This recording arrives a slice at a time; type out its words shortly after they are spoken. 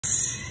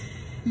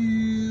Today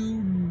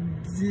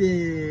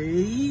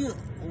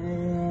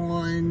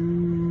on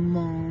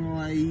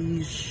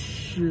my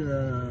show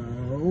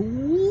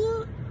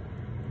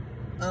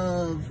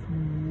of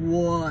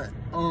what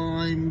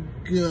I'm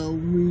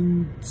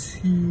going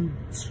to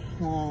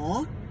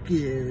talk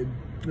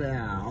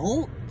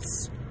about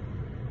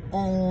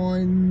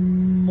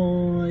on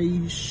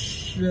my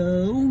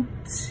show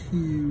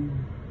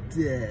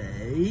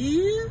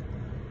today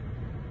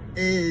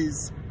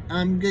is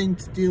I'm going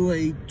to do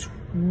a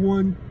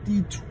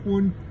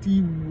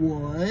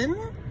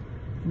 2021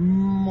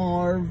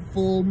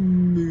 Marvel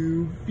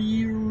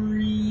movie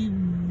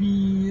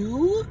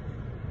review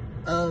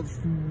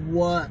of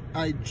what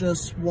I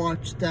just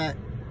watched at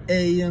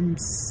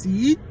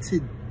AMC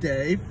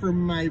today for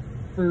my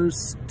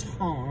first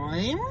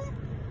time.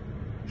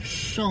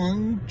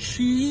 Shang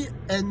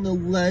and the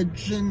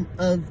Legend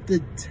of the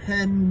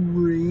Ten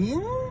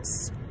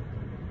Rings.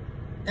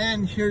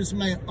 And here's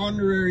my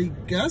honorary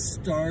guest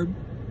star,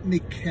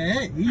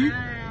 McKay.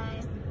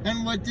 Hi.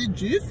 And what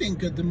did you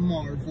think of the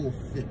Marvel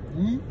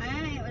film?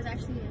 I was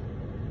actually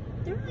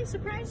thoroughly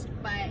surprised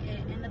by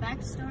it and the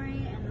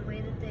backstory and the way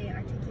that they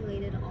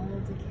articulated all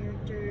of the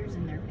characters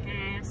and their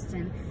past,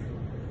 and I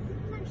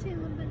was actually a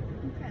little bit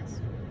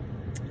impressed.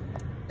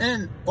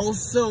 And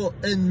also,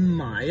 in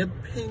my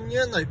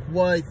opinion, like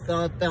what I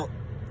thought about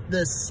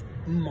this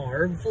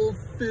Marvel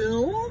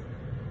film,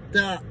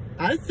 that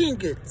I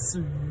think it's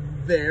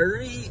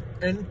very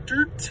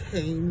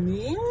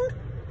entertaining,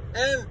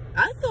 and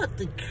I thought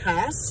the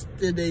cast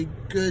did a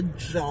good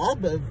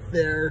job of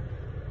their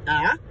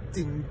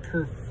acting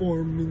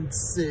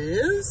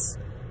performances.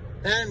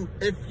 And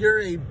if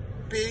you're a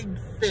big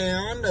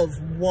fan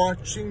of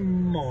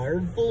watching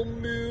Marvel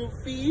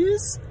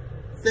movies,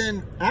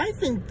 then I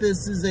think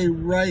this is a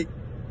right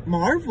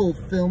Marvel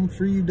film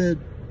for you to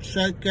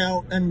check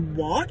out and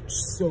watch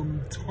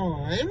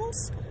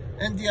sometimes.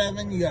 And do you have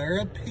any other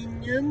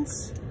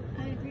opinions?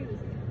 I agree with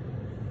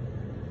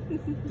you.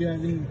 Do you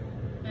have any?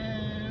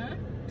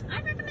 I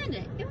recommend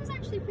it. It was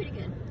actually pretty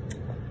good.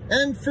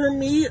 And for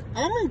me,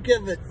 I'm going to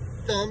give it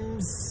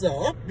thumbs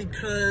up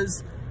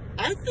because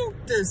I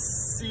think the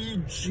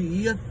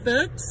CG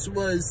effects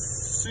was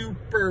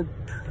super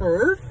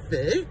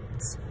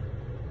perfect.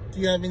 Do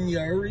you have any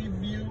other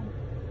review?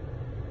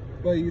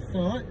 What you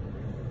thought? I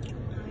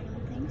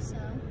don't think so.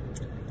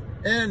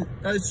 And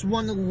I just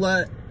want to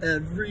let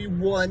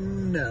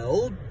everyone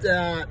know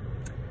that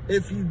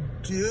if you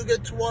do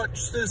get to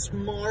watch this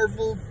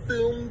Marvel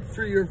film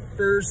for your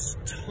first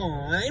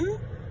time,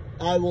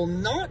 I will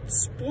not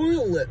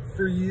spoil it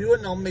for you,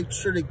 and I'll make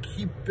sure to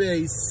keep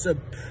a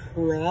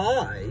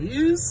surprise.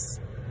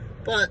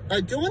 But I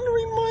do want to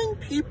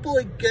remind people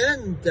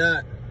again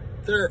that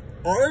there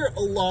are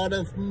a lot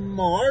of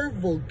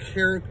Marvel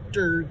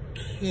character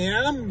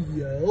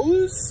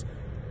cameos,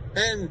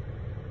 and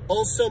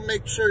also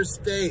make sure to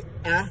stay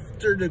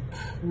after the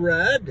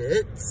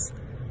credits.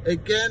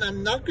 Again,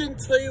 I'm not going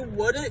to tell you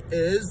what it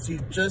is, you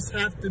just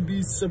have to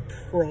be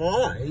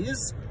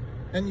surprised.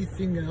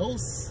 Anything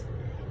else?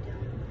 I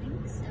don't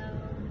think so.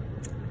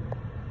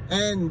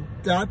 And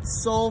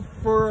that's all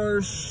for our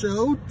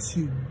show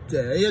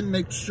today, and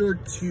make sure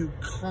to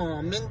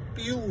comment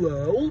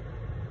below.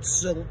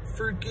 Don't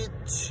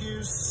forget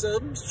to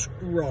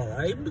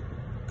subscribe,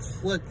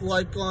 click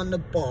like on the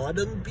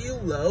bottom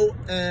below,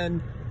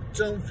 and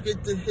don't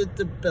forget to hit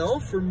the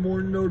bell for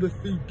more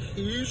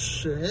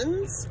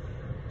notifications.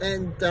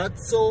 And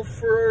that's all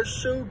for our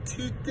show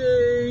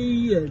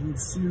today, and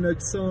see you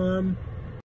next time.